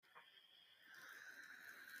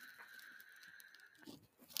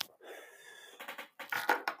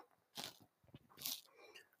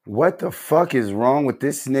What the fuck is wrong with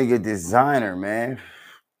this nigga designer, man?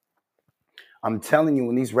 I'm telling you,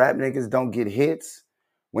 when these rap niggas don't get hits,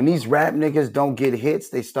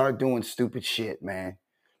 they start doing stupid shit, man.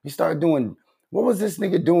 You start doing, what was this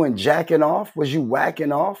nigga doing? Jacking off? Was you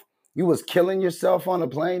whacking off? You was killing yourself on a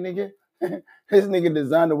plane, nigga? This nigga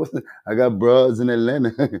designer was, I got bras in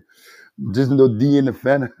Atlanta. Just no D in the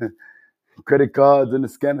fender. Credit cards in the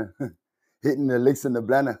scanner. Hitting the licks in the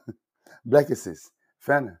blender. Blackists,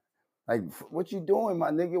 fender. Like, what you doing, my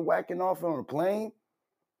nigga? Whacking off on a plane?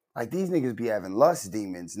 Like, these niggas be having lust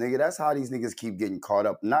demons, nigga. That's how these niggas keep getting caught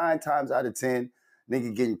up. 9 times out of 10,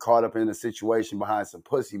 nigga getting caught up in a situation behind some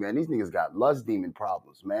pussy, man. These niggas got lust demon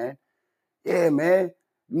problems, man. Yeah, man.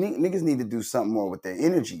 Niggas need to do something more with their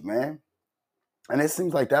energy, man. And it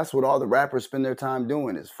seems like that's what all the rappers spend their time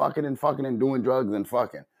doing is fucking and doing drugs and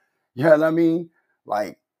fucking. You know what I mean?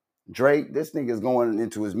 Like, Drake, this nigga's going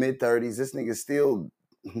into his mid-30s. This nigga's still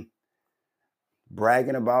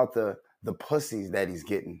bragging about the pussies that he's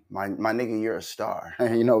getting. My nigga, you're a star.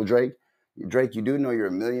 You know, Drake, you do know you're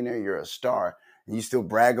a millionaire. You're a star. And you still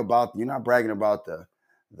brag about, you're not bragging about the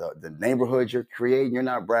neighborhood you're creating. You're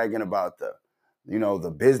not bragging about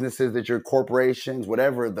the businesses that your corporations,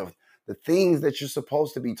 whatever, the things that you're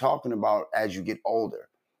supposed to be talking about as you get older,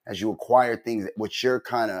 as you acquire things with your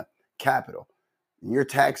kind of capital, your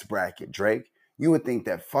tax bracket, Drake. You would think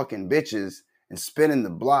that fucking bitches and spinning the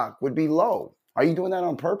block would be low. Are you doing that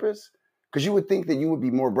on purpose? Because you would think that you would be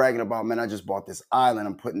more bragging about, man, I just bought this island.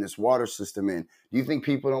 I'm putting this water system in. Do you think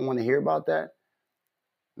people don't want to hear about that?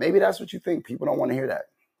 Maybe that's what you think. People don't want to hear that.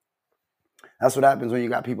 That's what happens when you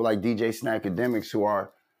got people like DJ Snackademics who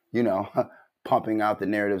are, pumping out the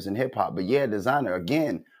narratives in hip hop. But yeah, designer,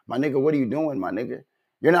 again, my nigga, what are you doing, my nigga?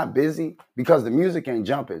 You're not busy because the music ain't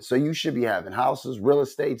jumping. So you should be having houses, real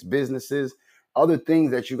estates, businesses, other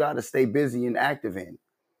things that you got to stay busy and active in.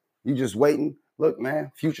 You just waiting. Look,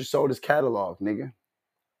 man, Future sold his catalog, nigga.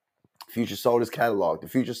 Future sold his catalog. The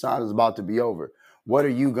Future sound is about to be over. What are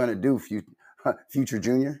you going to do, Future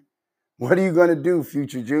Junior? What are you going to do,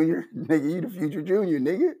 Future Junior? Nigga, you the Future Junior,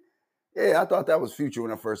 nigga. Yeah, I thought that was Future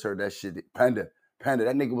when I first heard that shit. Panda. That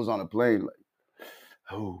nigga was on a plane like,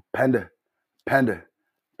 oh, Panda. You know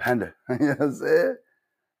what I'm saying?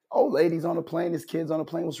 Old ladies on a plane, his kids on a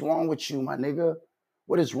plane. What's wrong with you, my nigga?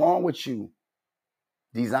 What is wrong with you?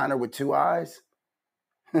 Designer with 2 eyes?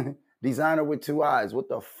 Designer with 2 eyes. What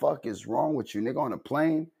the fuck is wrong with you, nigga? On a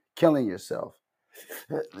plane, killing yourself.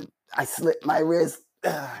 I slit my wrist.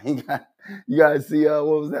 You guys see, what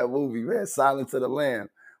was that movie, man? Silence of the Lamb.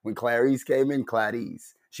 When Clarice came in,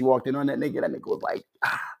 Clarice, she walked in on that nigga. That nigga was like,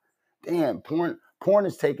 damn, porn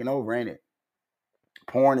is taking over, ain't it?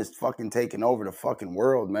 Porn is fucking taking over the fucking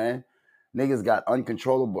world, man. Niggas got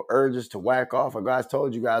uncontrollable urges to whack off. I guys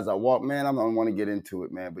told you guys I walk, man. I don't want to get into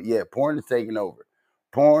it, man. But yeah, porn is taking over.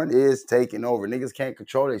 Porn is taking over. Niggas can't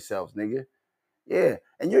control themselves, nigga. Yeah,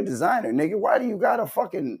 and you're a designer, nigga. Why do you gotta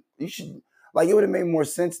you should, like, it would have made more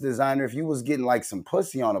sense, designer, if you was getting like some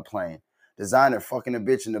pussy on a plane. Designer fucking a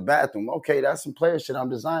bitch in the bathroom. Okay, that's some player shit. I'm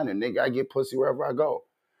designer, nigga. I get pussy wherever I go.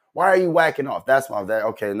 Why are you whacking off?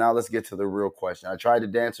 Okay, now let's get to the real question. I tried to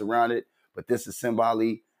dance around it, but this is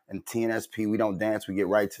Symboli and TNSP. We don't dance, we get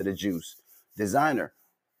right to the juice. Designer.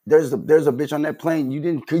 There's a bitch on that plane. You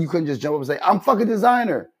couldn't just jump up and say, I'm fucking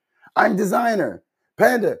designer. I'm designer.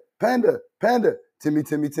 Panda. Timmy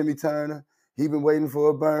Turner. He been waiting for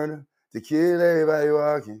a burner to kill everybody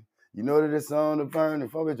walking. You know that it's on the burner.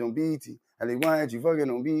 Fuck it on BT. And they want you fucking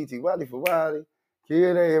on BT. Wally for Wally.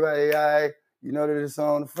 Kill everybody. You know that it's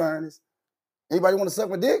on the furnace. Anybody want to suck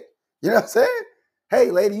my dick? You know what I'm saying? Hey,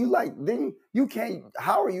 lady, you can't,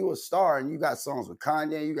 how are you a star and you got songs with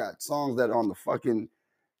Kanye? You got songs that are on the fucking,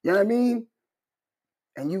 you know what I mean?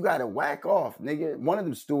 And you got to whack off, nigga. One of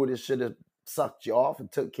them stewardess should have sucked you off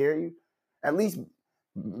and took care of you. At least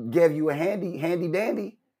gave you a handy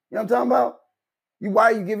dandy. You know what I'm talking about? Why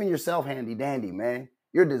are you giving yourself handy dandy, man?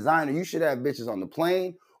 You're a designer. You should have bitches on the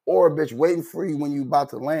plane or a bitch waiting for you when you about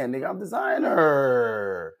to land, nigga. I'm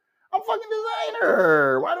designer. I'm fucking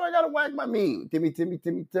designer. Why do I gotta whack my meat? Timmy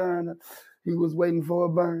Turner. He was waiting for a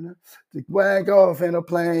burner to whack off in a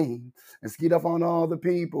plane and skeet up on all the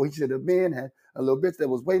people. He should have had a little bitch that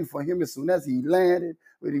was waiting for him as soon as he landed.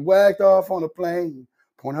 But he whacked off on a plane.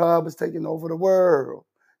 Pornhub is taking over the world.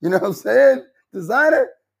 You know what I'm saying? Designer?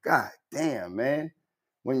 God damn, man.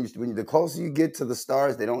 The closer you get to the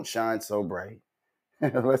stars, they don't shine so bright.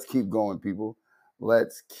 Let's keep going, people.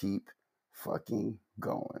 Let's keep fucking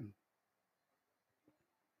going.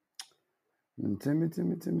 Timmy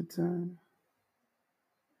Turner.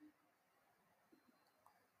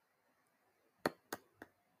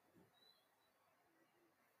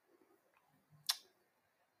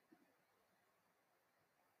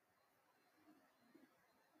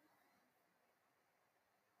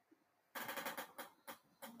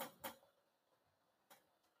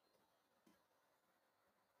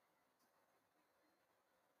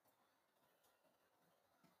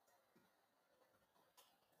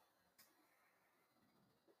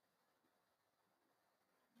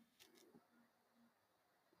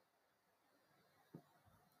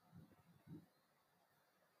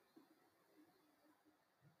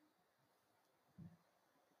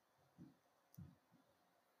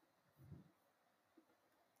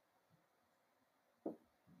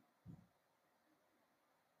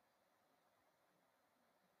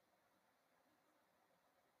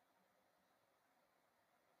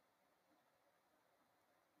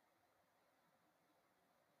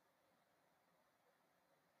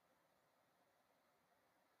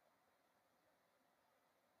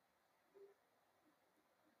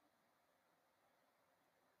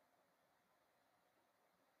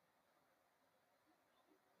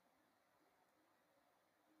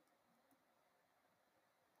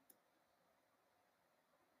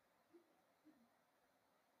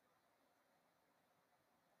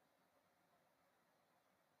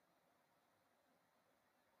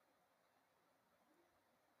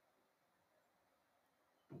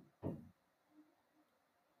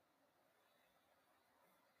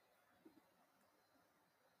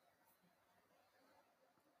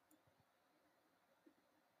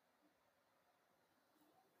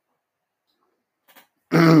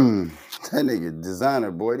 That nigga designer,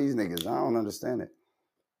 boy. These niggas, I don't understand it.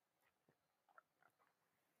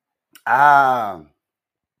 Ah,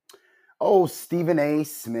 oh, Stephen A.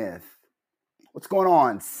 Smith. What's going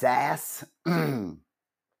on, Sass?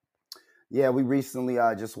 Yeah, we recently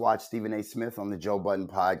just watched Stephen A. Smith on the Joe Budden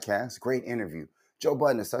podcast. Great interview. Joe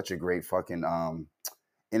Budden is such a great fucking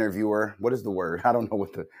interviewer. What is the word? I don't know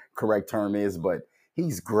what the correct term is, but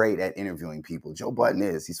he's great at interviewing people. Joe Budden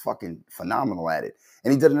is. He's fucking phenomenal at it.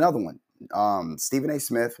 And he did another one. Stephen A.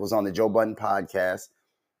 Smith was on the Joe Budden podcast,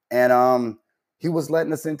 and he was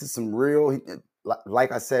letting us into some real,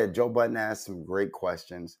 like I said, Joe Budden asked some great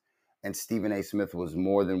questions, and Stephen A. Smith was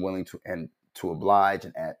more than willing to oblige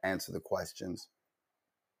and answer the questions.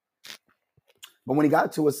 But when he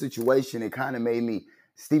got to a situation, it kind of made me,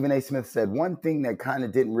 Stephen A. Smith said one thing that kind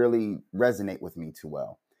of didn't really resonate with me too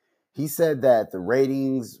well. He said that the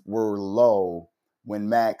ratings were low when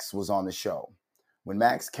Max was on the show. When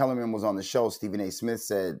Max Kellerman was on the show, Stephen A. Smith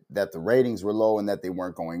said that the ratings were low and that they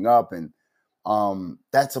weren't going up. And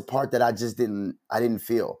that's a part that I didn't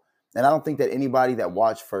feel. And I don't think that anybody that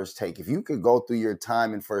watched First Take, if you could go through your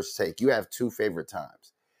time in First Take, you have two favorite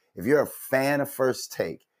times. If you're a fan of First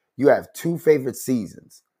Take, you have two favorite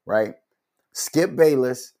seasons, right? Skip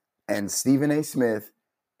Bayless and Stephen A. Smith,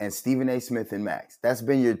 and Stephen A. Smith and Max. That's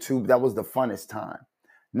been your two. That was the funnest time.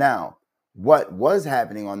 Now, what was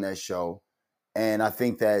happening on that show, and I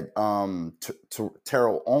think that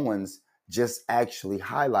Terrell Owens just actually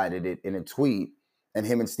highlighted it in a tweet, and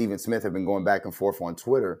him and Stephen Smith have been going back and forth on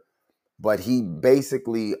Twitter, but he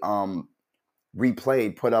basically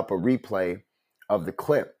put up a replay of the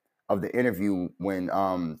clip of the interview when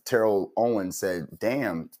Terrell Owens said,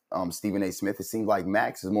 damn, Stephen A. Smith, it seems like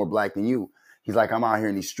Max is more black than you. He's like, I'm out here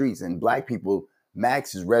in these streets, and black people,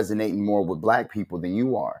 Max is resonating more with black people than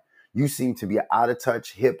you are. You seem to be out of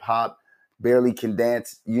touch, hip hop, barely can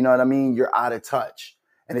dance. You know what I mean? You're out of touch.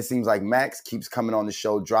 And it seems like Max keeps coming on the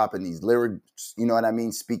show, dropping these lyrics, you know what I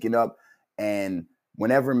mean? Speaking up. And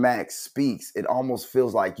whenever Max speaks, it almost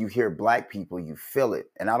feels like you hear black people, you feel it.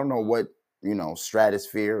 And I don't know what,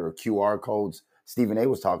 stratosphere or QR codes Stephen A.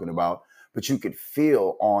 was talking about, but you could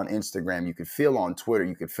feel on Instagram, you could feel on Twitter,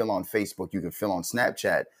 you could feel on Facebook, you could feel on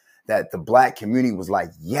Snapchat that the black community was like,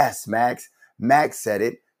 yes, Max. Max said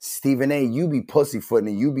it. Stephen A., you be pussyfooting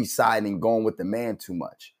and you be siding and going with the man too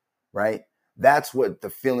much, right? That's what the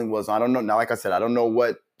feeling was. I don't know. Now, like I said, I don't know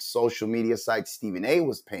what social media site Stephen A.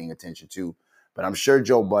 was paying attention to, but I'm sure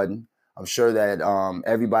Joe Budden, I'm sure that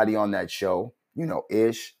everybody on that show,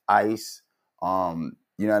 Ish, Ice, you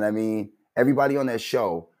know what I mean? Everybody on that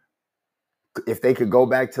show, if they could go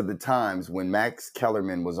back to the times when Max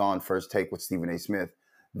Kellerman was on First Take with Stephen A. Smith,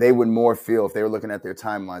 they would more feel, if they were looking at their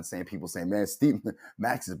timeline people saying, man,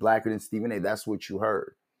 Max is blacker than Stephen A. That's what you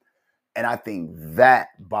heard. And I think that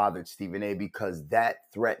bothered Stephen A. because that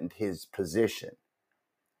threatened his position.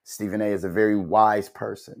 Stephen A. is a very wise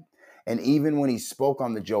person. And even when he spoke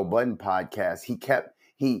on the Joe Budden podcast, he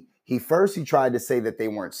tried to say that they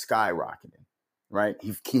weren't skyrocketing, right?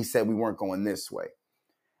 He said we weren't going this way.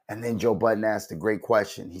 And then Joe Budden asked a great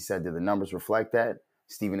question. He said, did the numbers reflect that?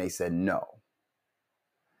 Stephen A. said no.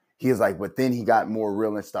 He was like, but then he got more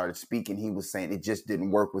real and started speaking. He was saying it just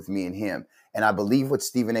didn't work with me and him. And I believe what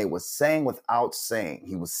Stephen A. was saying without saying.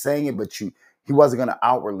 He was saying it, but he wasn't going to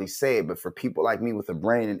outwardly say it. But for people like me with a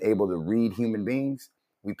brain and able to read human beings,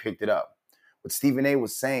 we picked it up. What Stephen A.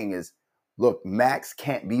 was saying is, look, Max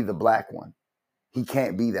can't be the black one. He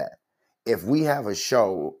can't be that. If we have a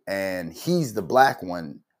show and he's the black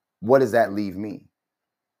one, what does that leave me?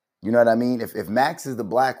 You know what I mean? If Max is the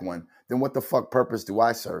black one, then what the fuck purpose do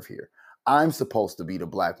I serve here? I'm supposed to be the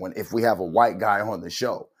black one if we have a white guy on the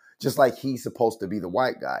show, just like he's supposed to be the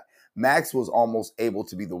white guy. Max was almost able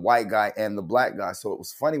to be the white guy and the black guy. So it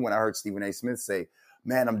was funny when I heard Stephen A. Smith say,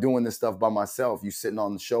 man, I'm doing this stuff by myself. You sitting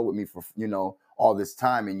on the show with me for, all this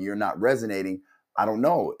time and you're not resonating. I don't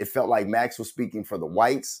know. It felt like Max was speaking for the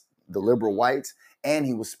whites, the liberal whites, and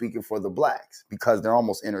he was speaking for the blacks because they're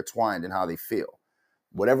almost intertwined in how they feel.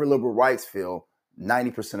 Whatever liberal rights feel,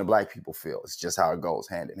 90% of black people feel. It's just how it goes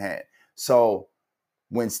hand in hand. So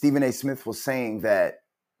when Stephen A. Smith was saying that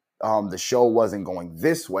the show wasn't going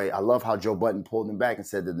this way, I love how Joe Budden pulled him back and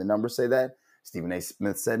said, did the numbers say that? Stephen A.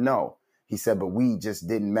 Smith said no. He said, but we just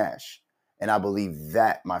didn't mesh. And I believe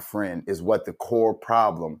that, my friend, is what the core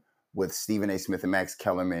problem with Stephen A. Smith and Max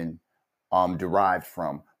Kellerman derived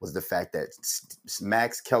from, was the fact that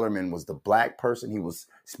Max Kellerman was the black person. He was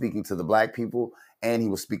speaking to the black people and he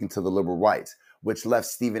was speaking to the liberal rights, which left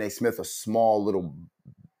Stephen A. Smith a small little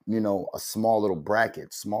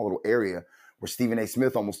bracket, small little area where Stephen A.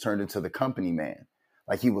 Smith almost turned into the company man.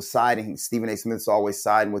 Like he was siding. Stephen A. Smith's always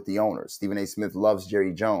siding with the owners. Stephen A. Smith loves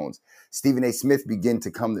Jerry Jones. Stephen A. Smith began to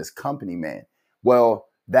become this company man. Well,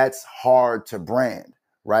 that's hard to brand,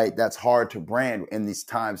 right? That's hard to brand in these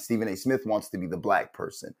times. Stephen A. Smith wants to be the black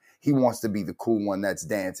person. He wants to be the cool one that's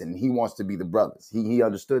dancing. He wants to be the brothers. He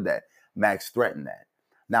understood that. Max threatened that.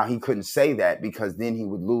 Now, he couldn't say that because then he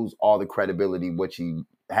would lose all the credibility, which he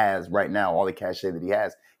has right now, all the cachet that he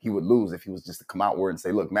has. He would lose if he was just to come outward and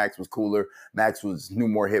say, look, Max was cooler. Max knew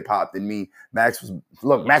more hip hop than me. Max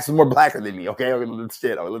was more blacker than me. Okay, let's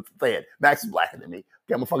say it. Max is blacker than me.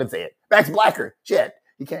 Okay, I'm gonna fucking say it. Max blacker. Shit.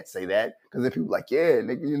 He can't say that because then people are like, yeah,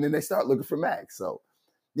 and then they start looking for Max. So,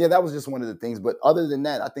 yeah, that was just one of the things. But other than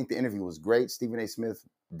that, I think the interview was great. Stephen A. Smith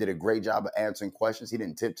did a great job of answering questions. He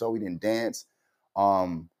didn't tiptoe. He didn't dance.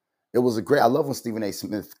 It was I love when Stephen A.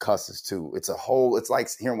 Smith cusses too. It's like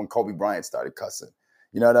hearing when Kobe Bryant started cussing.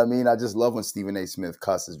 You know what I mean? I just love when Stephen A. Smith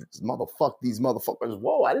cusses. Motherfuck these motherfuckers.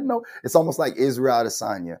 Whoa, I didn't know. It's almost like Israel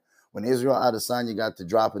Adesanya. When Israel Adesanya got to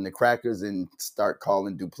dropping the crackers and start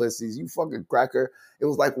calling duplicities, you fucking cracker. It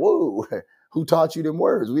was like, whoa, who taught you them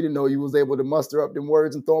words? We didn't know you was able to muster up them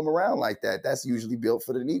words and throw them around like that. That's usually built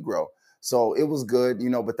for the Negro. So it was good,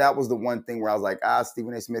 but that was the one thing where I was like,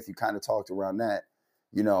 Stephen A. Smith, you kind of talked around that,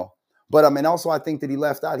 But also I think that he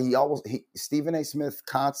left out. Stephen A. Smith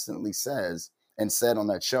constantly says and said on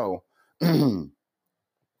that show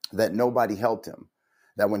that nobody helped him.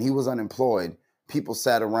 That when he was unemployed, people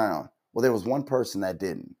sat around. Well, there was one person that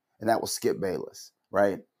didn't, and that was Skip Bayless,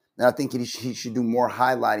 right? And I think he should do more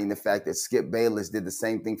highlighting the fact that Skip Bayless did the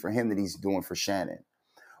same thing for him that he's doing for Shannon.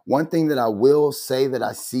 One thing that I will say that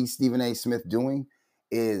I see Stephen A. Smith doing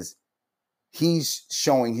is he's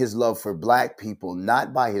showing his love for black people,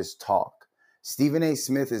 not by his talk. Stephen A.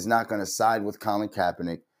 Smith is not going to side with Colin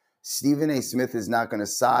Kaepernick. Stephen A. Smith is not going to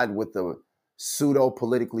side with the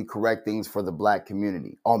pseudo-politically correct things for the black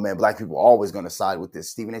community. Oh, man, black people are always going to side with this.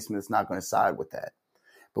 Stephen A. Smith's not going to side with that.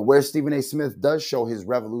 But where Stephen A. Smith does show his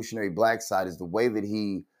revolutionary black side is the way that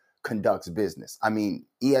he conducts business. I mean,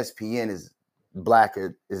 ESPN is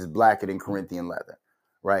blacker than Corinthian leather,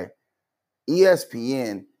 right?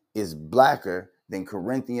 ESPN is blacker than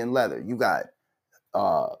Corinthian leather. You got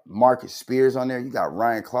Marcus Spears on there. You got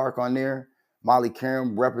Ryan Clark on there. Molly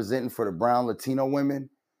Karam representing for the brown Latino women.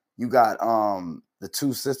 You got the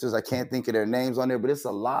two sisters. I can't think of their names on there, but it's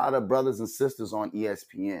a lot of brothers and sisters on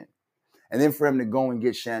ESPN. And then for him to go and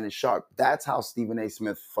get Shannon Sharpe, that's how Stephen A.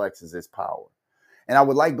 Smith flexes his power. And I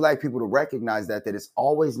would like black people to recognize that it's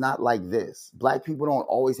always not like this. Black people don't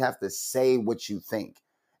always have to say what you think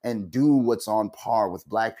and do what's on par with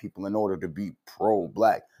black people in order to be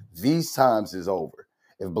pro-black. These times is over.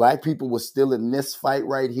 If black people were still in this fight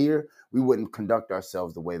right here, we wouldn't conduct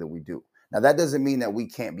ourselves the way that we do. Now, that doesn't mean that we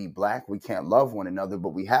can't be black, we can't love one another,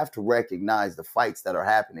 but we have to recognize the fights that are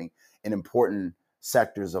happening in important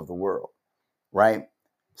sectors of the world, right?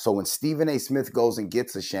 So when Stephen A. Smith goes and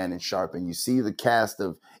gets a Shannon Sharpe and you see the cast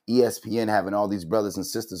of ESPN having all these brothers and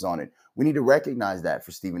sisters on it, we need to recognize that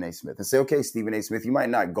for Stephen A. Smith and say, okay, Stephen A. Smith, you might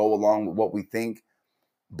not go along with what we think,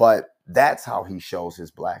 but that's how he shows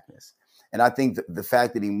his blackness. And I think the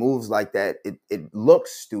fact that he moves like that, it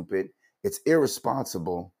looks stupid, it's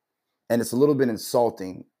irresponsible, and it's a little bit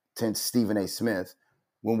insulting to Stephen A. Smith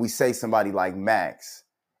when we say somebody like Max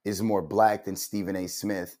is more black than Stephen A.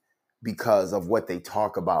 Smith because of what they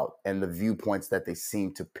talk about and the viewpoints that they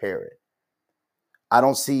seem to parrot. I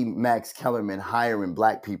don't see Max Kellerman hiring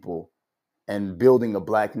black people and building a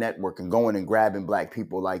black network and going and grabbing black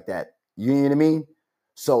people like that. You know what I mean?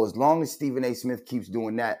 So as long as Stephen A. Smith keeps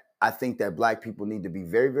doing that, I think that black people need to be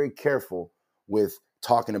very, very careful with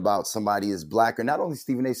talking about somebody as black, or not only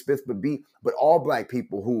Stephen A. Smith, but all black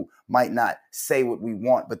people who might not say what we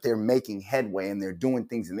want, but they're making headway and they're doing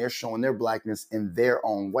things and they're showing their blackness in their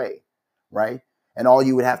own way, right? And all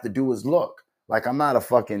you would have to do is look. Like, I'm not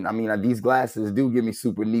these glasses do give me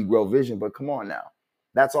super Negro vision, but come on now.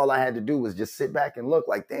 That's all I had to do was just sit back and look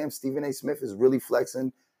like, damn, Stephen A. Smith is really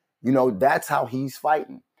flexing. That's how he's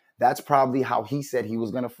fighting. That's probably how he said he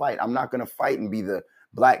was going to fight. I'm not going to fight and be the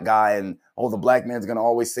black guy and, the black man's going to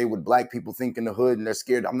always say what black people think in the hood and they're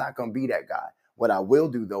scared. I'm not going to be that guy. What I will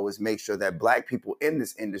do, though, is make sure that black people in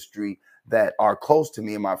this industry that are close to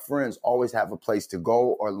me and my friends always have a place to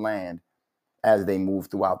go or land as they move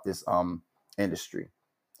throughout this industry.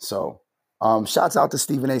 So shouts out to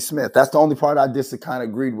Stephen A. Smith. That's the only part I just kind of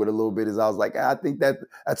agreed with a little bit is I was like, I think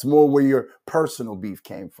that's more where your personal beef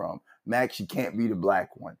came from. Max, you can't be the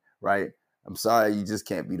black one, right? I'm sorry, you just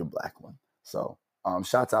can't be the black one. So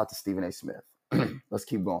shouts out to Stephen A. Smith. Let's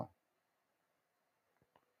keep going.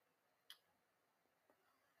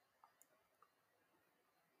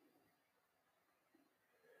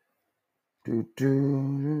 Do,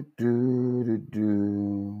 do, do, do,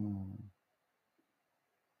 do.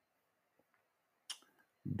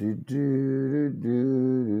 Do, do, do,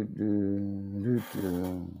 do, do, do,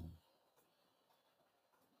 do.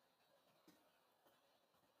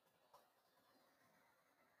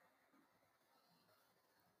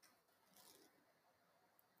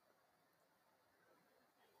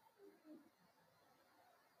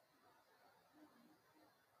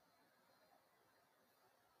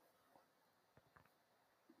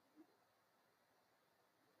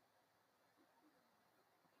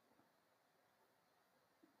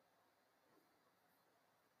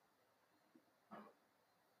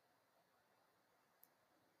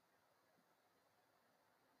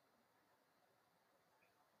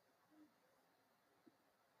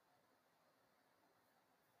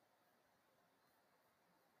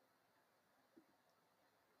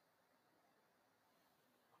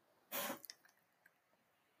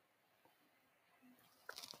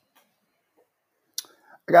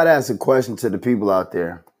 I gotta ask a question to the people out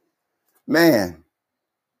there. Man,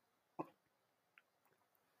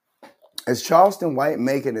 is Charleston White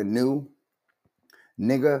making a new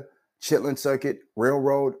nigga chitlin circuit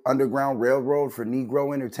railroad, underground railroad for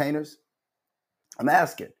Negro entertainers? I'm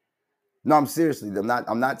asking. No, I'm seriously.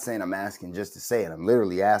 I'm not saying I'm asking just to say it. I'm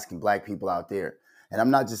literally asking black people out there. And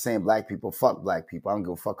I'm not just saying black people, fuck black people. I don't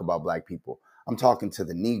give a fuck about black people. I'm talking to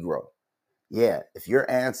the Negro. Yeah, if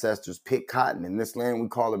your ancestors picked cotton in this land we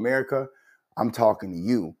call America, I'm talking to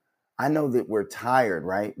you. I know that we're tired,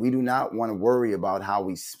 right? We do not want to worry about how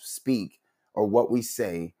we speak or what we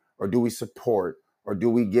say, or do we support, or do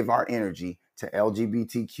we give our energy to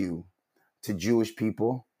LGBTQ, to Jewish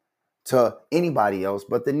people, to anybody else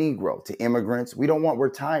but the Negro, to immigrants. We're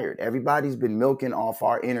tired. Everybody's been milking off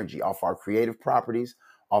our energy, off our creative properties,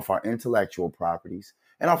 off our intellectual properties,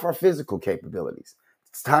 and off our physical capabilities.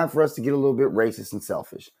 It's time for us to get a little bit racist and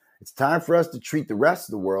selfish. It's time for us to treat the rest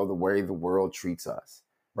of the world the way the world treats us,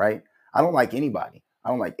 right? I don't like anybody. I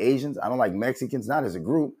don't like Asians. I don't like Mexicans, not as a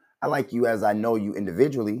group. I like you as I know you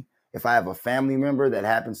individually. If I have a family member that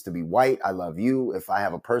happens to be white, I love you. If I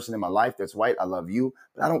have a person in my life that's white, I love you.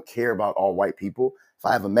 But I don't care about all white people. If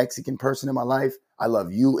I have a Mexican person in my life, I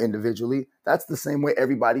love you individually. That's the same way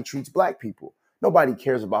everybody treats black people. Nobody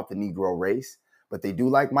cares about the Negro race, but they do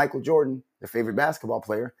like Michael Jordan, their favorite basketball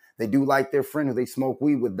player. They do like their friend who they smoke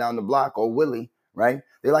weed with down the block, or Willie, right?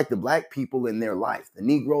 They like the black people in their life, the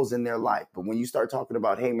Negroes in their life. But when you start talking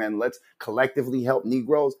about, hey, man, let's collectively help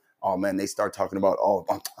Negroes, oh, man, they start talking about,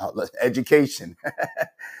 education.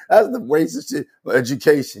 That's the racist shit.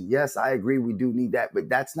 Education. Yes, I agree. We do need that, but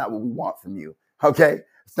that's not what we want from you. Okay?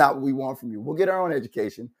 It's not what we want from you. We'll get our own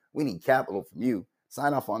education. We need capital from you.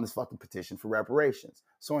 Sign off on this fucking petition for reparations.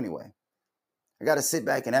 So anyway, I got to sit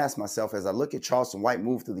back and ask myself as I look at Charleston White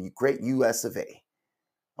move through the great US of A.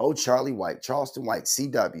 Oh, Charlie White, Charleston White,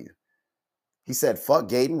 CW. He said, fuck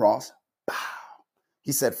Gaden Ross. Bow.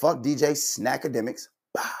 He said, fuck DJ Snackademics.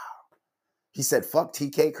 Bow. He said, fuck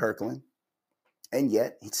TK Kirkland. And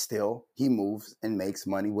yet, he moves and makes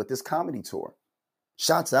money with this comedy tour.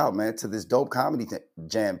 Shouts out, man, to this dope comedy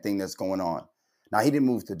jam thing that's going on. Now, he didn't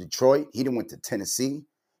move to Detroit. He didn't went to Tennessee.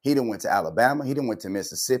 He didn't went to Alabama. He didn't went to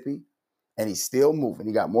Mississippi. And he's still moving.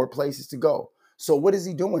 He got more places to go. So what is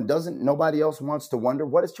he doing? Doesn't nobody else wants to wonder,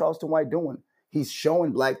 what is Charleston White doing? He's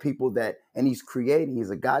showing black people that, and he's creating, he's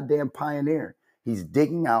a goddamn pioneer. He's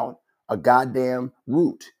digging out a goddamn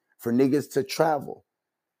route for niggas to travel.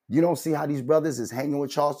 You don't see how these brothers is hanging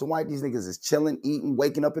with Charleston White. These niggas is chilling, eating,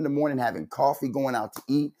 waking up in the morning, having coffee, going out to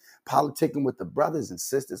eat, politicking with the brothers and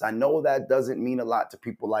sisters. I know that doesn't mean a lot to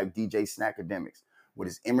people like DJ Snackademics with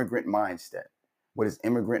his immigrant mindset, with his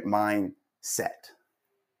immigrant mindset.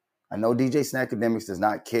 I know DJ Snackademics does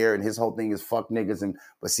not care, and his whole thing is fuck niggas.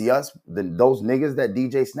 But see us, those niggas that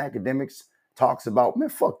DJ Snackademics talks about, man,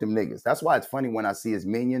 fuck them niggas. That's why it's funny when I see his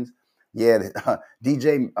minions. Yeah,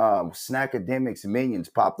 DJ Snackademics minions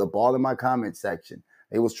popped up all in my comment section.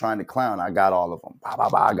 They was trying to clown. I got all of them.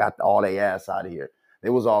 I got all they ass out of here. They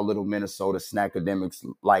was all little Minnesota Snackademics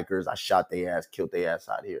likers. I shot their ass, killed their ass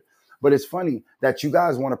out of here. But it's funny that you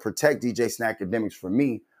guys want to protect DJ Snackademics from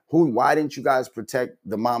me. Why didn't you guys protect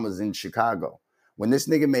the mamas in Chicago? When this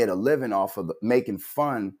nigga made a living off of making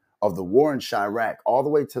fun of the war in Chirac, all the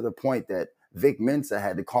way to the point that Vic Mensa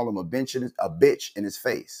had to call him a bitch in his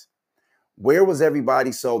face. Where was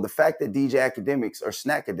everybody? So the fact that DJ Academics or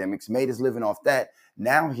Snackademics made his living off that,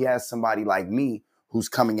 now he has somebody like me who's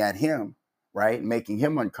coming at him, right? Making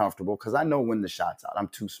him uncomfortable, because I know when the shot's out. I'm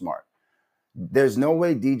too smart. There's no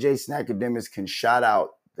way DJ Snackademics can shout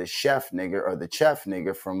out the chef nigga or the chef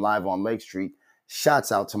nigga from Live on Lake Street.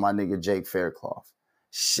 Shouts out to my nigga Jake Faircloth.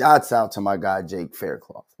 Shouts out to my guy Jake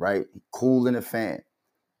Faircloth, right? Cool and a fan,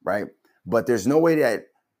 right? But there's no way that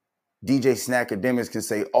DJ Snackademics can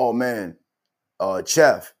say, oh man,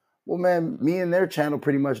 Chef. Well, man, me and their channel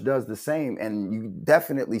pretty much does the same. And you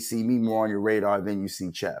definitely see me more on your radar than you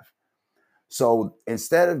see Chef. So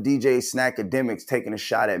instead of DJ Snackademics taking a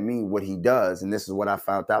shot at me, what he does, and this is what I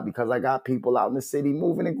found out because I got people out in the city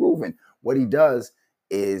moving and grooving. What he does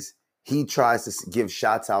is he tries to give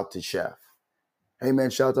shots out to Chef. Hey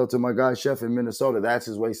man, shout out to my guy Chef in Minnesota. That's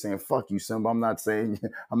his way of saying fuck you, Simba. I'm not saying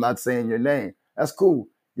your name. That's cool.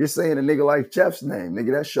 You're saying a nigga like Chef's name.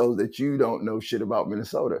 Nigga, that shows that you don't know shit about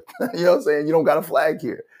Minnesota. You know what I'm saying? You don't got a flag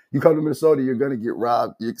here. You come to Minnesota, you're gonna get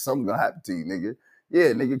robbed. Something's gonna happen to you, nigga.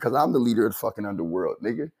 Yeah, nigga, because I'm the leader of the fucking underworld,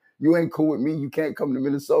 nigga. You ain't cool with me, you can't come to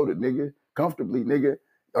Minnesota, nigga. Comfortably, nigga.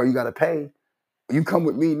 Or you gotta pay. You come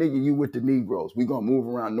with me, nigga, you with the Negroes. We gonna move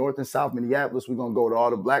around North and South Minneapolis. We gonna go to all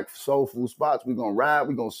the black soul food spots. We gonna ride.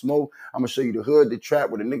 We gonna smoke. I'm gonna show you the hood, the trap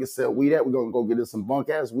where the niggas sell weed at. We gonna go get us some bunk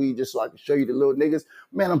ass weed just so I can show you the little niggas.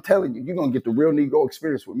 Man, I'm telling you, you're gonna get the real Negro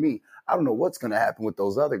experience with me. I don't know what's gonna happen with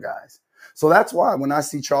those other guys. So that's why when I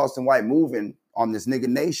see Charleston White moving on this Nigga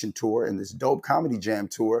Nation tour and this dope comedy jam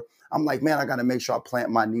tour, I'm like, man, I got to make sure I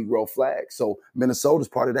plant my Negro flag. So Minnesota's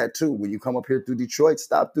part of that too. When you come up here through Detroit,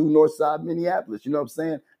 stop through Northside Minneapolis. You know what I'm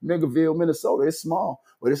saying? Niggerville, Minnesota. It's small,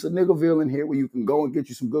 but it's a Niggerville in here where you can go and get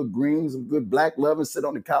you some good greens, some good black love and sit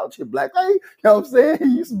on the couch here. Black, hey, you know what I'm saying?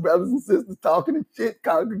 You some brothers and sisters talking and shit,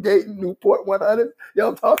 congregating, Newport 100. You know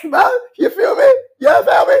what I'm talking about? You feel me? You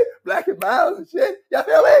feel me? Black and miles and shit. You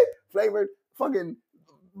feel me? Flavored fucking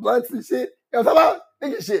blunts and shit. You know what I'm talking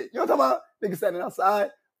about? Nigga shit. You know what I'm talking about? Niggas standing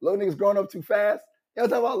outside. Little niggas growing up too fast. You know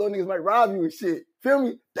what I'm talking about? Little niggas might rob you and shit. Feel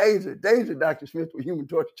me? Danger, danger, Dr. Smith with human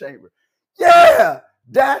torture chamber. Yeah,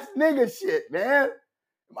 that's nigga shit, man.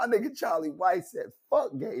 My nigga Charlie White said,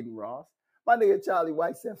 fuck Gaten Ross. My nigga Charlie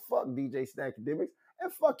White said, fuck DJ Snackademics.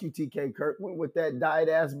 And fuck you, TK Kirkland, with that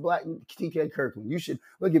dyed-ass black TK Kirkland. You should,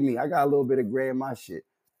 look at me. I got a little bit of gray in my shit.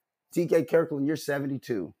 TK Kirkland, you're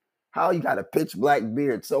 72. How you got a pitch black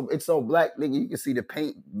beard? So it's so black, nigga, you can see the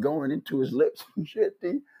paint going into his lips and shit,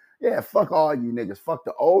 dude. Yeah, fuck all you niggas. Fuck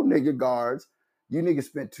the old nigga guards. You niggas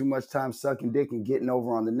spent too much time sucking dick and getting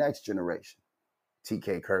over on the next generation.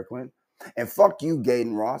 TK Kirkland. And fuck you,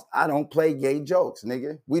 Gaten Ross. I don't play gay jokes,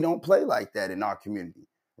 nigga. We don't play like that in our community,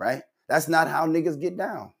 right? That's not how niggas get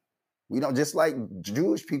down. We don't, just like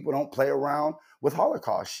Jewish people don't play around with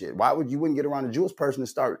Holocaust shit. Why would you wouldn't get around a Jewish person and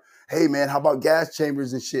start, hey man, how about gas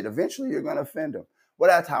chambers and shit? Eventually you're gonna offend them. Well,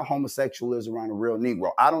 that's how homosexual is around a real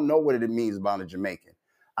Negro. I don't know what it means about a Jamaican.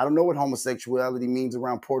 I don't know what homosexuality means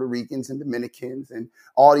around Puerto Ricans and Dominicans and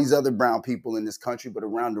all these other brown people in this country, but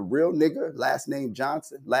around the real nigga, last name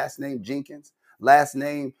Johnson, last name Jenkins, last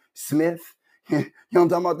name Smith. You know what I'm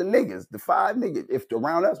talking about? The niggas, the five niggas. If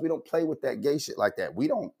around us, we don't play with that gay shit like that. We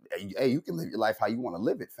don't, hey, you can live your life how you want to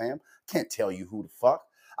live it, fam. Can't tell you who to fuck.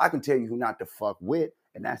 I can tell you who not to fuck with,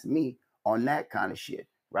 and that's me on that kind of shit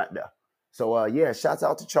right there. So, yeah, shouts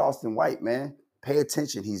out to Charleston White, man. Pay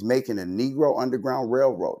attention. He's making a Negro Underground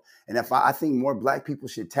Railroad. And if I think more black people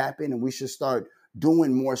should tap in and we should start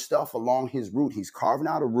doing more stuff along his route. He's carving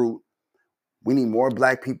out a route. We need more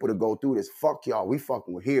black people to go through this. Fuck y'all. We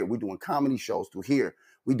fucking with here. We doing comedy shows through here.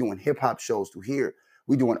 We doing hip hop shows through here.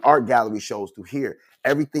 We doing art gallery shows through here.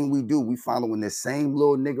 Everything we do, we following this same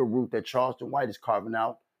little nigga route that Charleston White is carving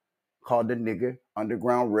out, called the Nigga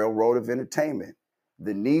Underground Railroad of Entertainment.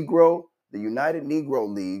 The United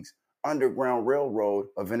Negro League's Underground Railroad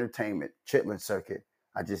of Entertainment, Chitlin Circuit.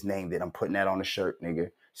 I just named it. I'm putting that on the shirt,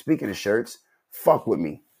 nigga. Speaking of shirts, fuck with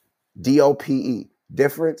me. DOPE.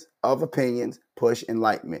 Difference of opinions, push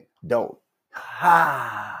enlightenment. Don't.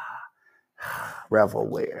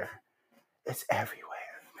 Revelware. It's everywhere.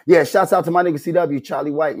 Yeah, shouts out to my nigga CW,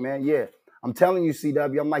 Charlie White, man. Yeah, I'm telling you,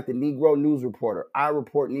 CW, I'm like the Negro news reporter. I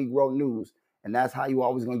report Negro news, and that's how you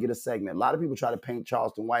always gonna get a segment. A lot of people try to paint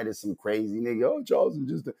Charleston White as some crazy nigga. Oh, Charleston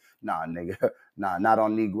just nah, nigga. Nah, not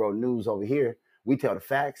on Negro news over here. We tell the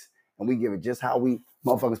facts, and we give it just how we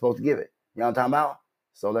motherfuckers supposed to give it. You know what I'm talking about?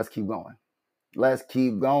 So let's keep going. Let's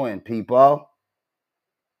keep going, people.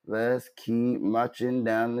 Let's keep marching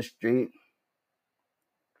down the street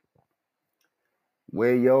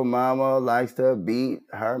where your mama likes to beat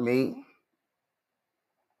her meat.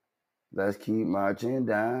 Let's keep marching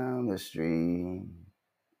down the street.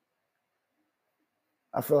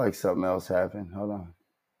 I feel like something else happened. Hold on.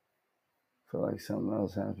 I feel like something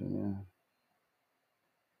else happened,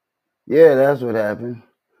 yeah, that's what happened.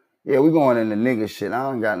 Yeah, we going into nigga shit. I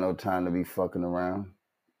don't got no time to be fucking around.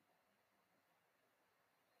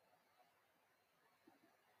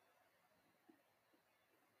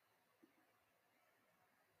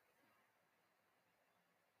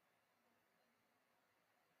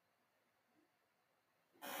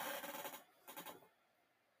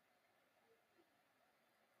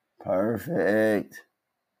 Perfect.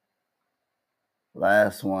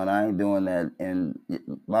 Last one. I ain't doing that. And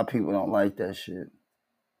my people don't like that shit.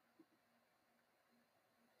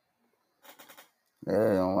 They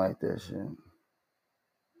don't like that shit.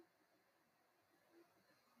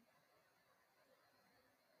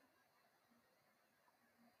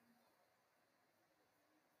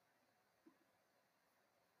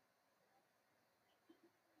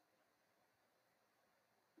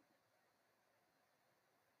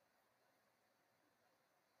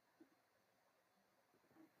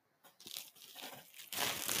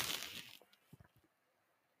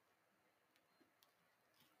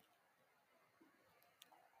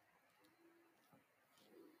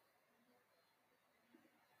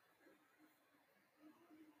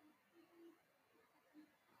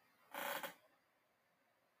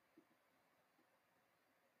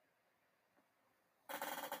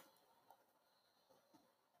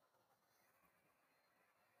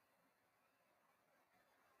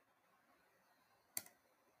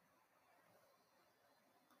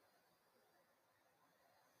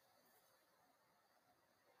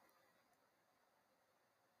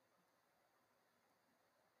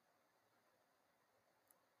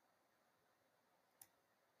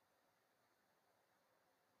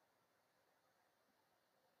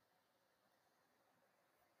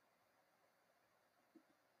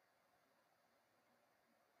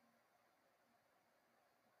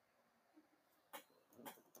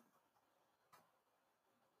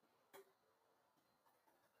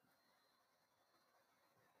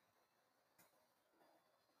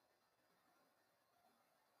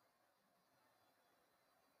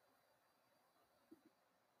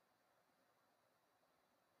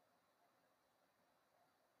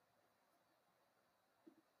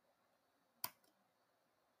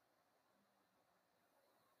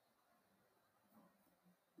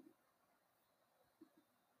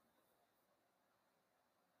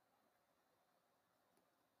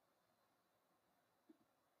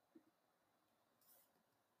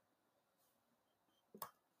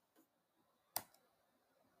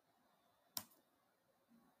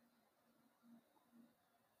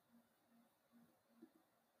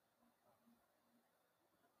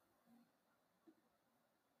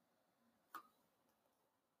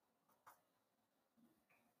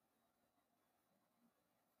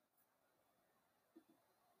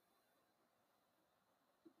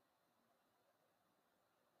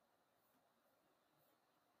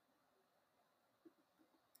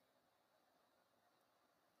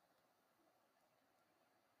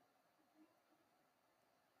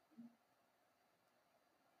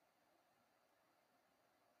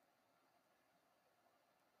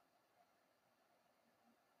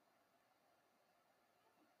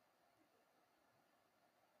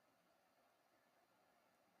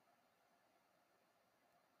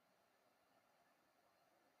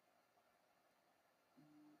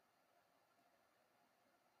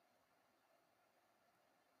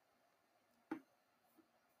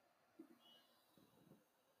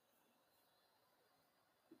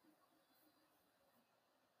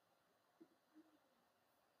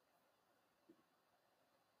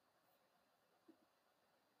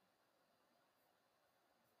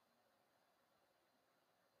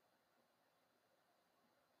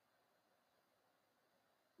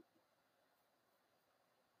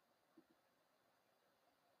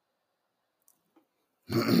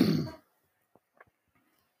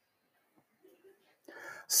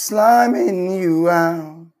 Sliming you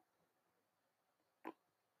out.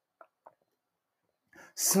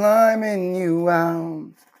 Sliming you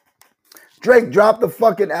out. Drake, drop the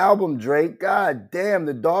fucking album, Drake. God damn,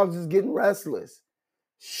 the dogs is getting restless.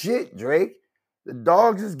 Shit, Drake. The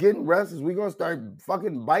dogs is getting restless. We're gonna start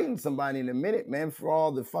fucking biting somebody in a minute, man, for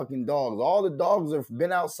all the fucking dogs. All the dogs have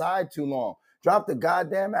been outside too long. Drop the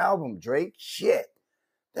goddamn album, Drake. Shit.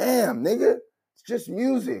 Damn, nigga. It's just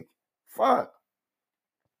music. Fuck.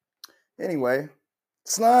 Anyway,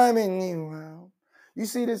 sliming you out. You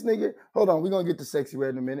see this nigga? Hold on, we're gonna get to Sexy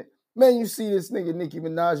Red in a minute. Man, you see this nigga Nicki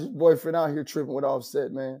Minaj's boyfriend out here tripping with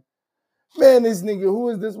Offset, man. Man, this nigga, who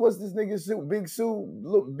is this? What's this nigga Sue? Big Sue?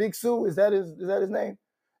 Look, Big Sue? Is that his name?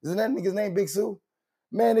 Isn't that nigga's name Big Sue?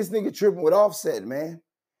 Man, this nigga tripping with Offset, man.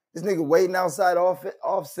 This nigga waiting outside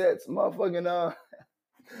Offset's motherfucking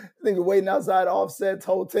nigga waiting outside Offset's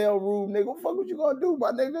hotel room, nigga. What the fuck was you gonna do,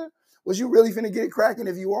 my nigga? Was you really finna get it cracking?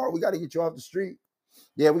 If you are, we gotta get you off the street.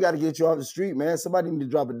 Yeah, we gotta get you off the street, man. Somebody need to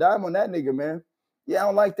drop a dime on that nigga, man. Yeah, I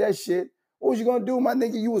don't like that shit. What was you gonna do, my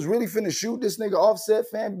nigga? You was really finna shoot this nigga Offset,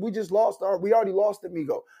 fam. We already lost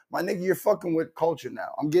Amigo. My nigga, you're fucking with culture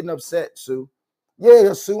now. I'm getting upset, Sue.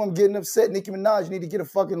 Yeah, Sue, I'm getting upset. Nicki Minaj, you need to get a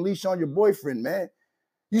fucking leash on your boyfriend, man.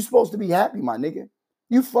 You supposed to be happy, my nigga.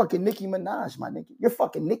 You fucking Nicki Minaj, my nigga. You're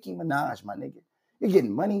fucking Nicki Minaj, my nigga. You're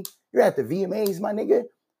getting money. You're at the VMAs, my nigga.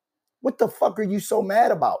 What the fuck are you so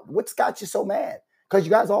mad about? What's got you so mad? Because you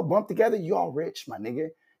guys all bumped together, you all rich, my nigga.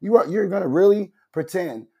 You're gonna really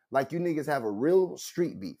pretend like you niggas have a real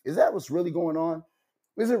street beef. Is that what's really going on?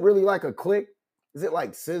 Is it really like a clique? Is it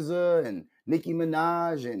like SZA and Nicki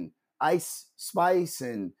Minaj and Ice Spice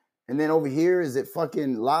and then over here is it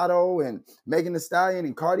fucking Lotto and Megan Thee Stallion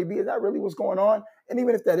and Cardi B? Is that really what's going on? And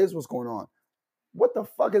even if that is what's going on, what the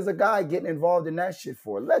fuck is a guy getting involved in that shit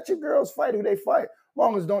for? Let your girls fight who they fight. As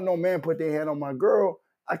long as don't no man put their hand on my girl,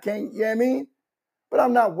 I can't, you know what I mean? But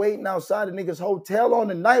I'm not waiting outside a nigga's hotel on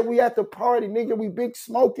the night we at the party, nigga. We big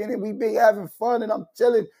smoking and we big having fun and I'm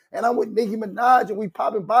chilling and I'm with Nicki Minaj and we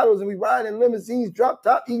popping bottles and we riding in limousines, drop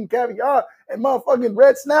top, eating caviar and motherfucking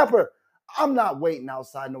red snapper. I'm not waiting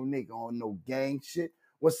outside no nigga on no gang shit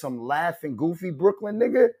with some laughing, goofy Brooklyn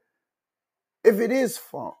nigga. If it is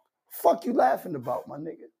funk, fuck you laughing about, my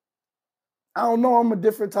nigga. I don't know. I'm a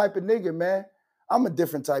different type of nigga, man. I'm a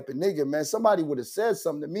different type of nigga, man. Somebody would have said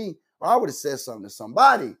something to me, or I would have said something to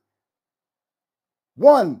somebody.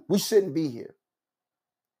 One, we shouldn't be here.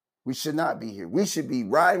 We should not be here. We should be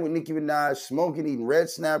riding with Nicki Minaj, smoking, eating red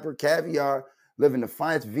snapper, caviar, living the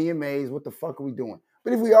finest VMAs. What the fuck are we doing?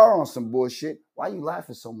 But if we are on some bullshit, why are you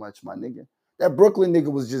laughing so much, my nigga? That Brooklyn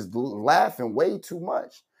nigga was just laughing way too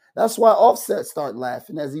much. That's why Offset started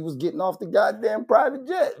laughing as he was getting off the goddamn private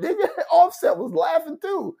jet. Nigga, Offset was laughing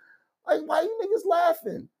too. Like, why you niggas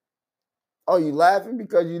laughing? Oh, you laughing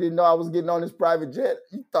because you didn't know I was getting on this private jet?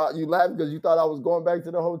 You thought you laughing because you thought I was going back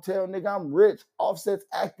to the hotel? Nigga, I'm rich. Offset's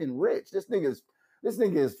acting rich. This nigga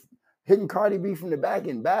is hitting Cardi B from the back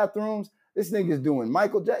in bathrooms. This nigga's doing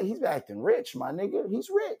Michael Jackson. He's acting rich, my nigga. He's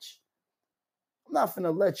rich. I'm not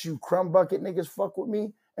finna let you crumb bucket niggas fuck with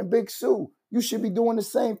me. And Big Sue, you should be doing the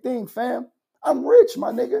same thing, fam. I'm rich,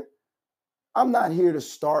 my nigga. I'm not here to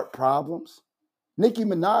start problems. Nicki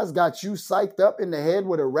Minaj got you psyched up in the head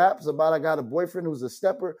with her raps about I got a boyfriend who's a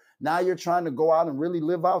stepper. Now you're trying to go out and really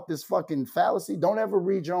live out this fucking fallacy. Don't ever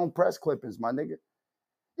read your own press clippings, my nigga.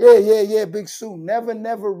 Yeah, Big Sue.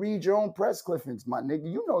 Never read your own press clippings, my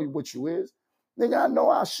nigga. You know what you is. Nigga, I know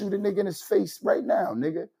I'll shoot a nigga in his face right now,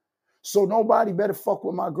 nigga. So nobody better fuck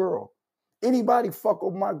with my girl. Anybody fuck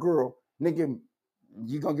with my girl, nigga,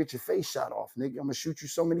 you gonna get your face shot off, nigga. I'm gonna shoot you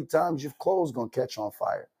so many times your clothes gonna catch on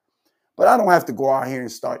fire. But I don't have to go out here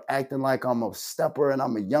and start acting like I'm a stepper and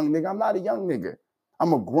I'm a young nigga. I'm not a young nigga.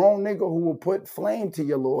 I'm a grown nigga who will put flame to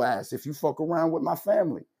your little ass if you fuck around with my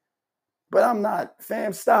family. But I'm not,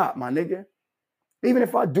 fam, stop, my nigga. Even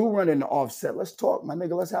if I do run into Offset, let's talk, my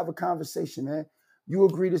nigga. Let's have a conversation, man. You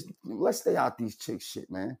agree to, let's stay out these chicks shit,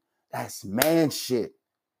 man. That's man shit.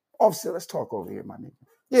 Offset, let's talk over here, my nigga.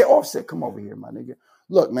 Yeah, Offset, come over here, my nigga.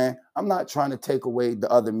 Look, man, I'm not trying to take away the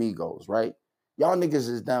other Migos, right? Y'all niggas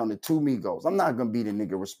is down to 2 Migos. I'm not gonna be the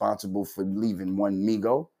nigga responsible for leaving 1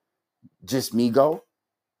 Migo. Just Migo.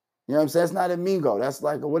 You know what I'm saying? It's not a Migo. That's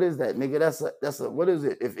like, what is that, nigga? That's a what is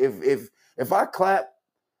it? If I clap,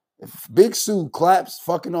 if Big Sue claps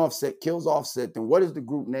fucking Offset, kills Offset, then what is the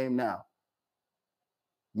group name now?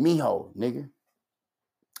 Miho, nigga.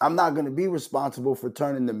 I'm not going to be responsible for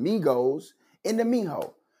turning the Migos into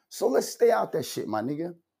Miho. So let's stay out that shit, my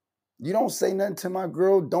nigga. You don't say nothing to my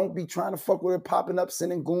girl. Don't be trying to fuck with her, popping up,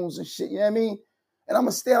 sending goons and shit. You know what I mean? And I'm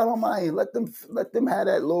going to stay out on my end. Let them have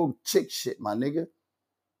that little chick shit, my nigga.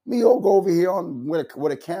 Miho go over here on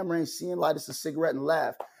with a camera and seeing, light us a cigarette and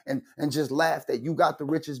laugh. And just laugh that you got the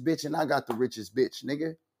richest bitch and I got the richest bitch,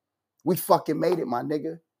 nigga. We fucking made it, my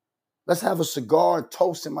nigga. Let's have a cigar and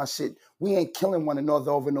toast in my shit. We ain't killing one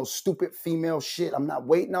another over no stupid female shit. I'm not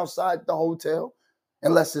waiting outside the hotel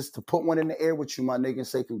unless it's to put one in the air with you, my nigga, and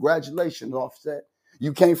say, congratulations, Offset.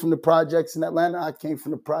 You came from the projects in Atlanta. I came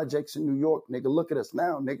from the projects in New York, nigga. Look at us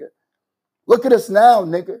now, nigga. Look at us now,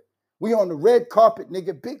 nigga. We on the red carpet,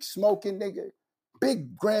 nigga. Big smoking, nigga.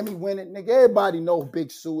 Big Grammy winning, nigga. Everybody know who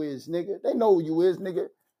Big Sue is, nigga. They know who you is, nigga.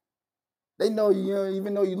 They know you,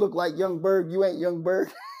 even though you look like Young Berg, you ain't Young Berg.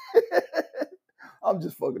 I'm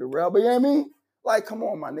just fucking around, but you know what I mean? Like, come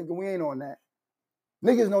on, my nigga, we ain't on that.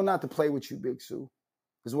 Niggas know not to play with you, Big Sue,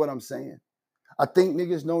 is what I'm saying. I think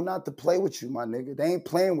niggas know not to play with you, my nigga. They ain't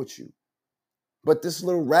playing with you. But this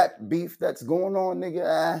little rap beef that's going on,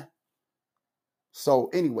 nigga, So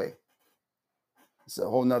anyway, it's a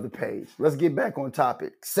whole nother page. Let's get back on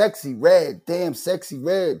topic. Sexy Red, damn Sexy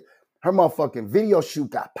Red. Her motherfucking video shoot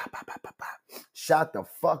got pop, shot the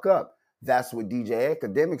fuck up. That's what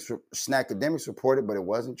Snackademics reported, but it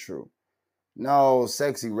wasn't true. No,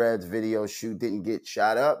 Sexy Red's video shoot didn't get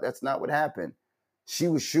shot up. That's not what happened. She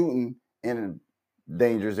was shooting in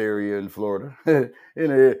dangerous area in Florida,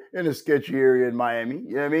 in a sketchy area in Miami.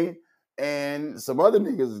 You know what I mean? And some other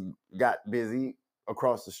niggas got busy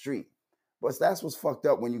across the street. But that's what's fucked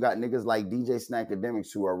up when you got niggas like DJ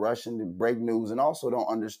Snackademics who are rushing to break news and also don't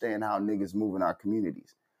understand how niggas move in our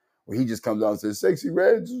communities. Where he just comes out and says, Sexy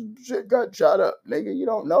Red shit got shot up. Nigga, you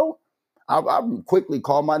don't know? I quickly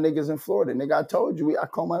called my niggas in Florida. Nigga, I told you. I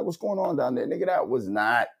called what's going on down there? Nigga, that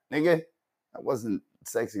wasn't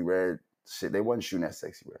Sexy Red shit. They wasn't shooting at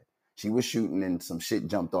Sexy Red. She was shooting and some shit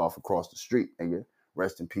jumped off across the street, nigga.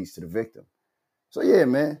 Rest in peace to the victim. So yeah,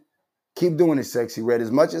 man. Keep doing it, Sexy Red.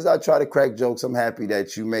 As much as I try to crack jokes, I'm happy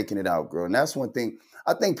that you making it out, girl. And that's one thing.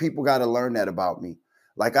 I think people got to learn that about me.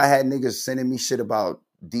 Like I had niggas sending me shit about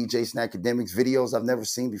DJ Snackademics videos I've never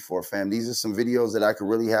seen before, fam. These are some videos that I could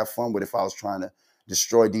really have fun with if I was trying to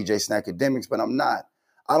destroy DJ Snackademics, but I'm not.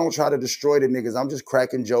 I don't try to destroy the niggas. I'm just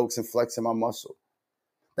cracking jokes and flexing my muscle.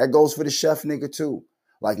 That goes for the chef nigga too.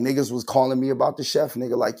 Like niggas was calling me about the chef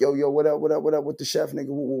nigga, like, yo, what up with the chef nigga,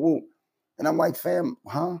 woo, woo, woo. And I'm like, fam,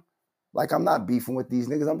 huh? Like, I'm not beefing with these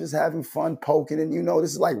niggas. I'm just having fun poking. And,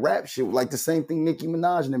 this is like rap shit. Like the same thing Nicki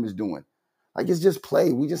Minaj and them is doing. Like, it's just play.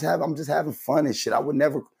 I'm just having fun and shit. I would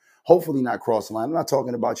never, hopefully not cross the line. I'm not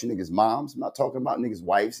talking about you niggas' moms. I'm not talking about niggas'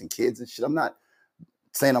 wives and kids and shit. I'm not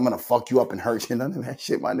saying I'm going to fuck you up and hurt you. None of that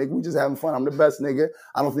shit, my nigga. We just having fun. I'm the best nigga.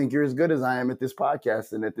 I don't think you're as good as I am at this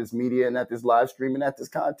podcast and at this media and at this live stream and at this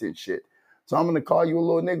content shit. So I'm going to call you a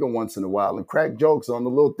little nigga once in a while and crack jokes on the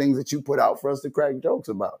little things that you put out for us to crack jokes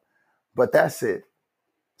about. But that's it.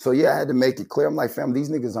 So yeah, I had to make it clear. I'm like, fam, these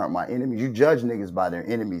niggas aren't my enemies. You judge niggas by their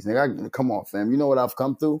enemies. Nigga, come on, fam. You know what I've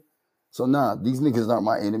come through? So nah, these niggas aren't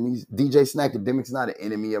my enemies. DJ Snackademic's not an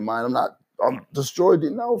enemy of mine. I'm destroyed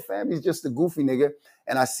it. No, fam, he's just a goofy nigga.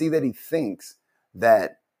 And I see that he thinks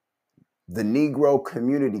that the Negro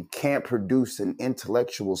community can't produce an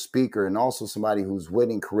intellectual speaker and also somebody who's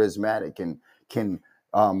witty and charismatic and can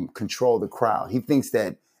control the crowd. He thinks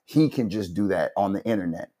that he can just do that on the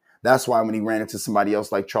internet. That's why when he ran into somebody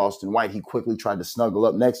else like Charleston White, he quickly tried to snuggle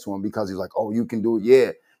up next to him because he's like, oh, you can do it.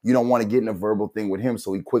 Yeah, you don't want to get in a verbal thing with him.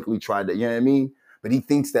 So he quickly tried to, you know what I mean? But he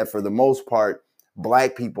thinks that for the most part,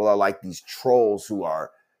 black people are like these trolls who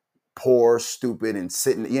are poor, stupid, and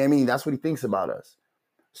sitting, you know what I mean? That's what he thinks about us.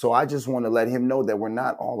 So I just want to let him know that we're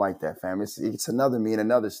not all like that, fam. It's another me in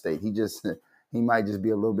another state. He might just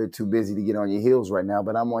be a little bit too busy to get on your heels right now,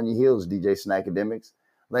 but I'm on your heels, DJ Snackademics.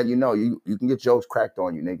 Let you know, you can get jokes cracked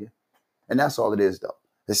on you, nigga. And that's all it is, though.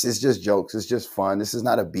 This is just jokes. It's just fun. This is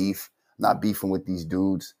not a beef. I'm not beefing with these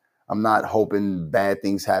dudes. I'm not hoping bad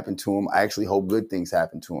things happen to them. I actually hope good things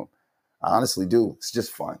happen to them. I honestly do. It's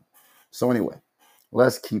just fun. So anyway,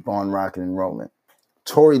 let's keep on rocking and rolling.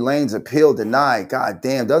 Tory Lanez appeal denied. God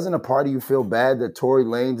damn, doesn't a part of you feel bad that Tory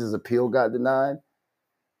Lanez's appeal got denied?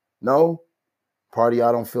 No? Part of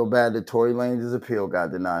y'all don't feel bad that Tory Lanez's appeal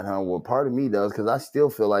got denied, huh? Well, part of me does, because I still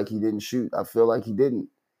feel like he didn't shoot. I feel like he didn't.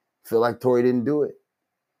 I feel like Tory didn't do it.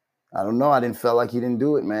 I don't know. I didn't feel like he didn't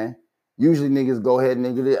do it, man. Usually niggas go ahead and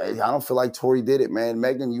I don't feel like Tory did it, man.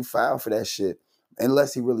 Megan, you filed for that shit.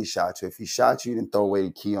 Unless he really shot you. If he shot you, then throw away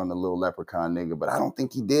the key on the little leprechaun nigga. But I don't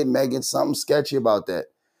think he did, Megan. Something sketchy about that.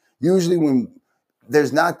 Usually when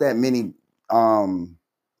there's not that many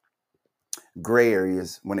gray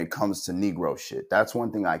areas when it comes to Negro shit. That's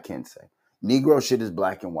one thing I can say. Negro shit is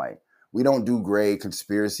black and white. We don't do gray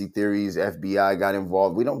conspiracy theories. FBI got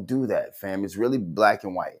involved. We don't do that, fam. It's really black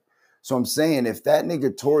and white. So I'm saying if that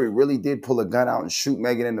nigga Tory really did pull a gun out and shoot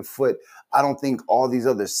Megan in the foot, I don't think all these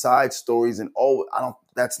other side stories and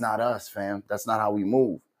that's not us, fam. That's not how we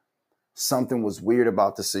move. Something was weird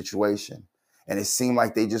about the situation. And it seemed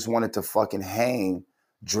like they just wanted to fucking hang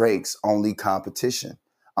Drake's only competition.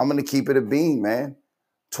 I'm going to keep it a bean, man.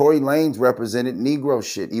 Tory Lanez represented Negro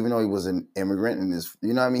shit, even though he was an immigrant and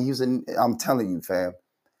you know what I mean? I'm telling you, fam,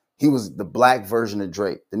 he was the black version of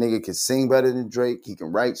Drake. The nigga could sing better than Drake. He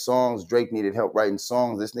can write songs. Drake needed help writing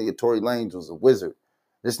songs. This nigga Tory Lanez was a wizard.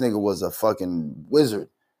 This nigga was a fucking wizard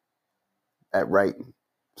at writing.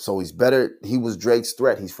 So he's better. He was Drake's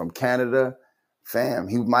threat. He's from Canada. Fam,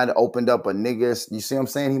 he might have opened up a nigga. You see what I'm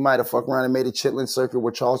saying? He might have fucked around and made a chitlin circuit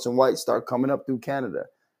where Charleston White start coming up through Canada.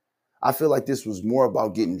 I feel like this was more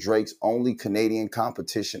about getting Drake's only Canadian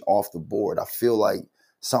competition off the board. I feel like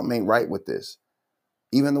something ain't right with this.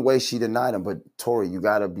 Even the way she denied him. But Tory, you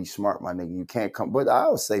got to be smart, my nigga. You can't come. But I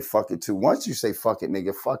would say fuck it too. Once you say fuck it,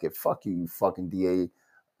 nigga, fuck it. Fuck you, you fucking DA.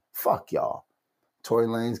 Fuck y'all. Tory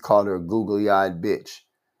Lanez called her a googly-eyed bitch.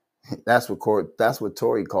 That's what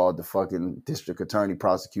Tory called the fucking district attorney,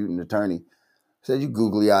 prosecuting attorney. Said, you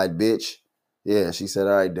googly-eyed bitch. Yeah, she said,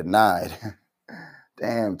 all right, denied.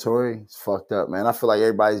 Damn, Tory, it's fucked up, man. I feel like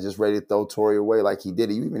everybody's just ready to throw Tory away like he did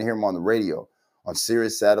it. You even hear him on the radio, on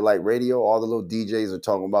Sirius satellite radio. All the little DJs are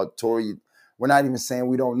talking about Tory. We're not even saying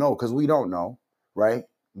we don't know, because we don't know, right?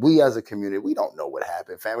 We as a community, we don't know what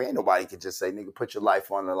happened, family. Ain't nobody can just say, nigga, put your life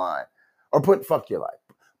on the line. Or fuck your life.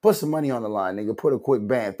 Put some money on the line, nigga. Put a quick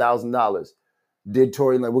band, $1,000. Did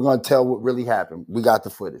Tory Lane? We're going to tell what really happened. We got the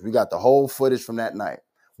footage. We got the whole footage from that night.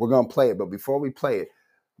 We're going to play it. But before we play it,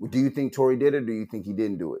 do you think Tory did it, or do you think he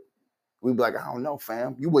didn't do it? We'd be like, I don't know,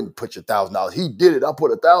 fam. You wouldn't put your $1,000. He did it. I put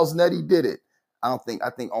 1,000 that he did it. I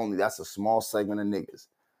think only that's a small segment of niggas.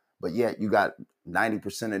 But yet you got 90%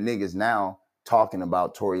 of niggas now talking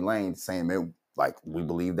about Tory Lane saying, like, we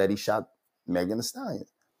believe that he shot Megan Thee Stallion.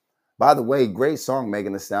 By the way, great song,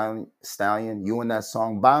 Megan Thee Stallion. You and that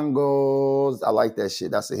song, Bongos. I like that shit.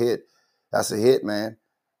 That's a hit. That's a hit, man.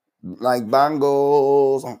 Like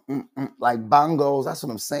bongos, like bongos. That's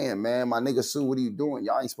what I'm saying, man. My nigga Sue, what are you doing?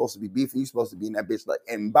 Y'all ain't supposed to be beefing. You supposed to be in that bitch like,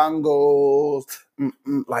 and bongos,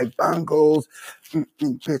 like bongos,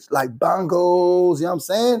 bitch, like bongos. You know what I'm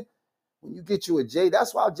saying? When you get you a Jay,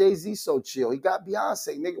 that's why Jay-Z so chill. He got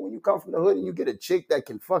Beyonce, nigga. When you come from the hood and you get a chick that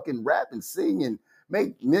can fucking rap and sing and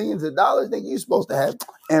make millions of dollars, nigga, you supposed to have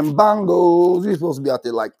and bongos. You're supposed to be out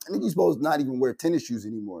there like, nigga, you supposed to not even wear tennis shoes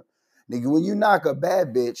anymore. Nigga, when you knock a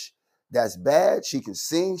bad bitch that's bad, she can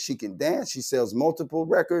sing, she can dance, she sells multiple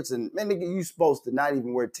records, and man, nigga, you supposed to not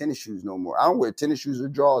even wear tennis shoes no more. I don't wear tennis shoes or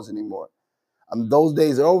drawers anymore. Those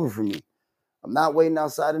days are over for me. I'm not waiting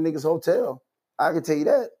outside a nigga's hotel. I can tell you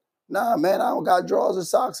that. Nah, man, I don't got drawers or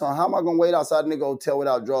socks on. How am I gonna wait outside a nigga hotel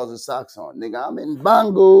without drawers or socks on? Nigga, I'm in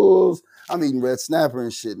bongos. I'm eating red snapper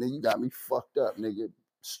and shit. Nigga, you got me fucked up, nigga.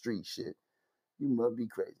 Street shit. You must be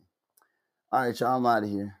crazy. All right, y'all, I'm out of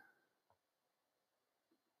here.